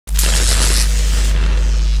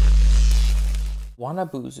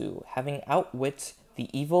Wanabuzu, having outwit the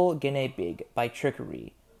evil Genebig by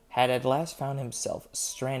trickery, had at last found himself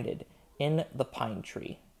stranded in the pine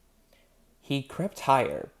tree. He crept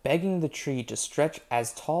higher, begging the tree to stretch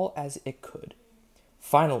as tall as it could.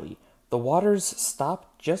 Finally, the waters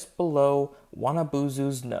stopped just below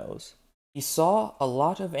Wanabuzu's nose. He saw a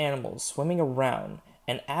lot of animals swimming around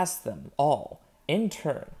and asked them all, in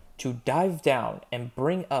turn, to dive down and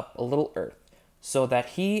bring up a little earth, so that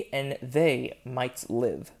he and they might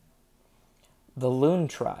live. The loon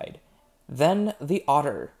tried, then the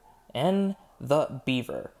otter, and the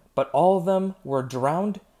beaver, but all of them were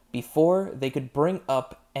drowned before they could bring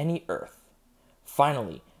up any earth.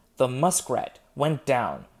 Finally, the muskrat went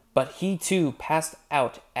down, but he too passed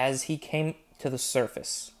out as he came to the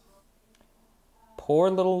surface. "Poor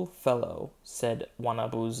little fellow," said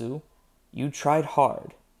Wanabuzu, "you tried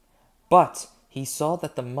hard." But he saw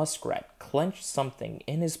that the muskrat clenched something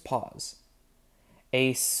in his paws.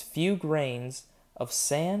 A few grains of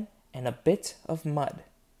sand and a bit of mud.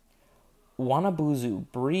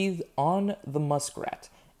 Wanabuzu breathed on the muskrat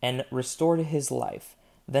and restored his life,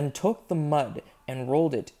 then took the mud and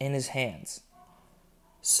rolled it in his hands.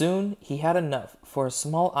 Soon he had enough for a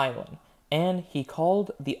small island, and he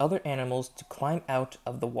called the other animals to climb out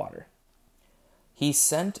of the water. He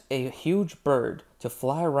sent a huge bird to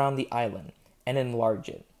fly around the island and enlarge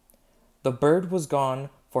it. The bird was gone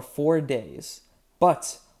for 4 days,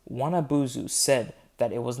 but Wanabuzu said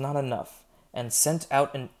that it was not enough, and sent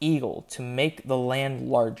out an eagle to make the land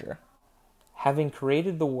larger. Having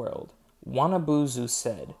created the world, Wanabuzu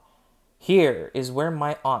said, "Here is where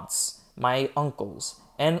my aunts, my uncles,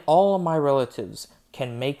 and all my relatives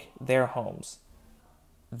can make their homes."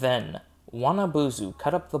 Then Wanabuzu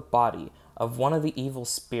cut up the body of one of the evil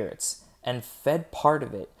spirits and fed part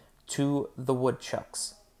of it to the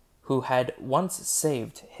woodchucks, who had once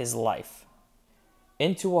saved his life.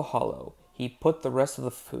 Into a hollow he put the rest of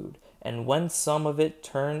the food, and when some of it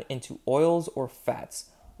turned into oils or fats,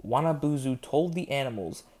 Wanabuzu told the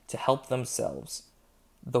animals to help themselves.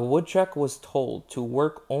 The woodchuck was told to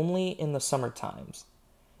work only in the summer times.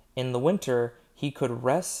 In the winter he could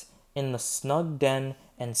rest in the snug den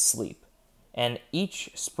and sleep, and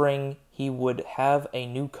each spring he would have a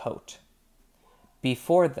new coat.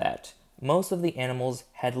 Before that, most of the animals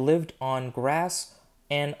had lived on grass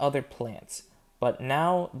and other plants, but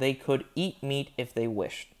now they could eat meat if they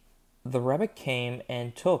wished. The rabbit came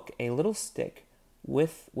and took a little stick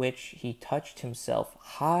with which he touched himself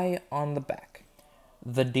high on the back.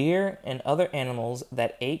 The deer and other animals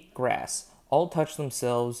that ate grass all touched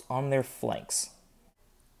themselves on their flanks.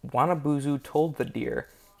 Wanabuzu told the deer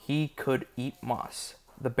he could eat moss.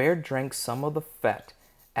 The bear drank some of the fat,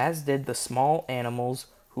 as did the small animals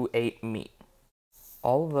who ate meat.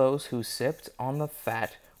 All those who sipped on the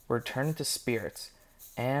fat were turned to spirits,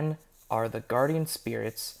 and are the guardian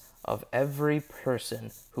spirits of every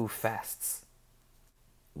person who fasts.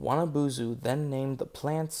 Wanabuzu then named the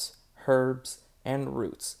plants, herbs, and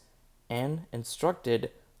roots, and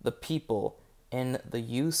instructed the people in the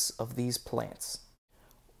use of these plants.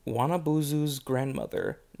 Wanabuzu's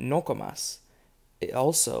grandmother, Nokomas,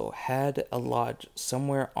 also had a lodge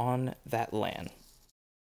somewhere on that land.